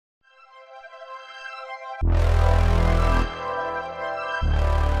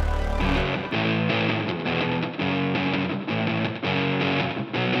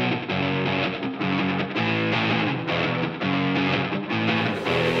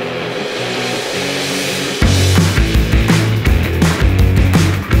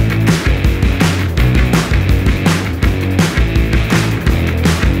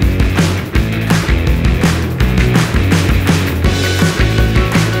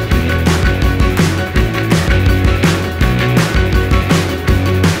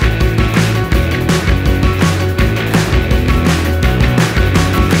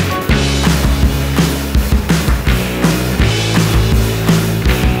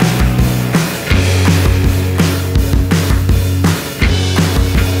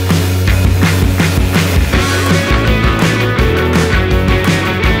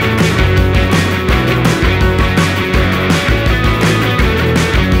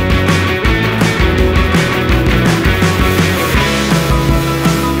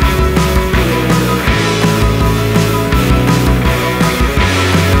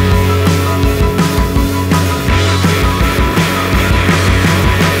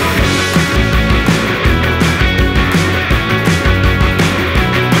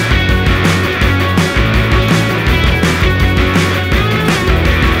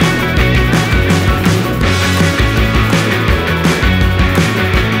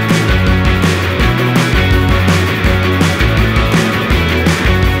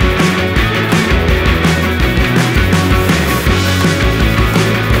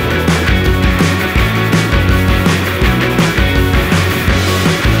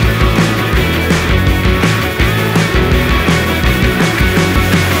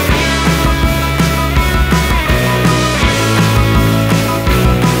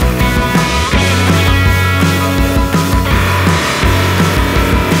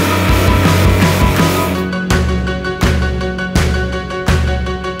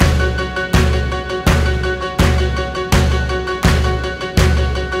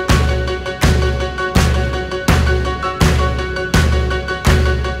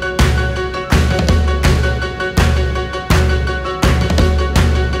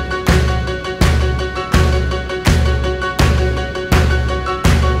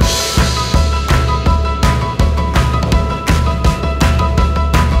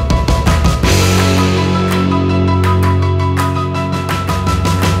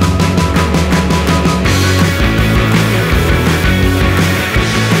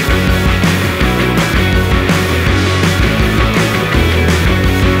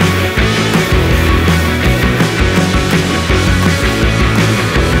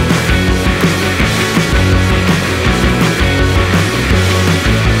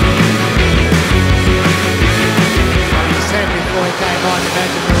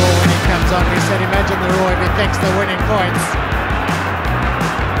takes the winning points.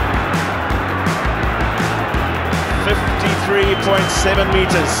 53.7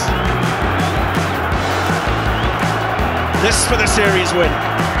 meters. This for the series win.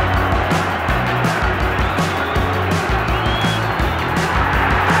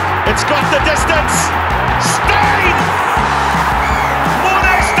 It's got the distance. Steyn!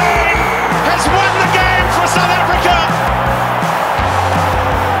 Morne Steyn has won the game for South Africa.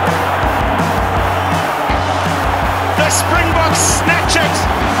 The Springboks snatch it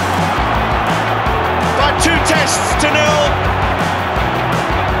by 2 tests to 0.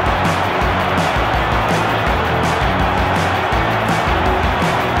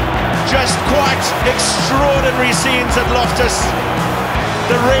 Just quite extraordinary scenes at Loftus.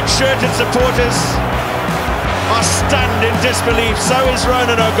 The red-shirted supporters are stunned in disbelief. So is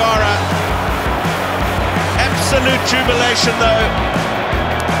Ronan O'Gara. Absolute jubilation, though,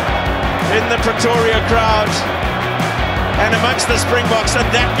 in the Pretoria crowd and amongst the Springboks. And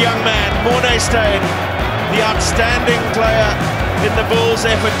that young man, Morne Steyn, the outstanding player in the Bulls'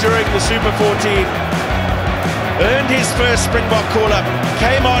 effort during the Super 14, earned his first Springbok call-up.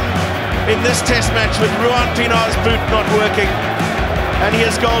 Came on in this test match with Ruan Pienaar's boot not working, and he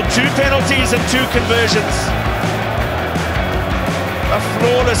has goaled 2 penalties and 2 conversions. A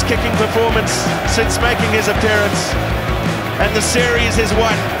flawless kicking performance since making his appearance, and the series is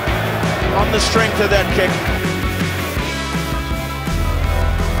won on the strength of that kick.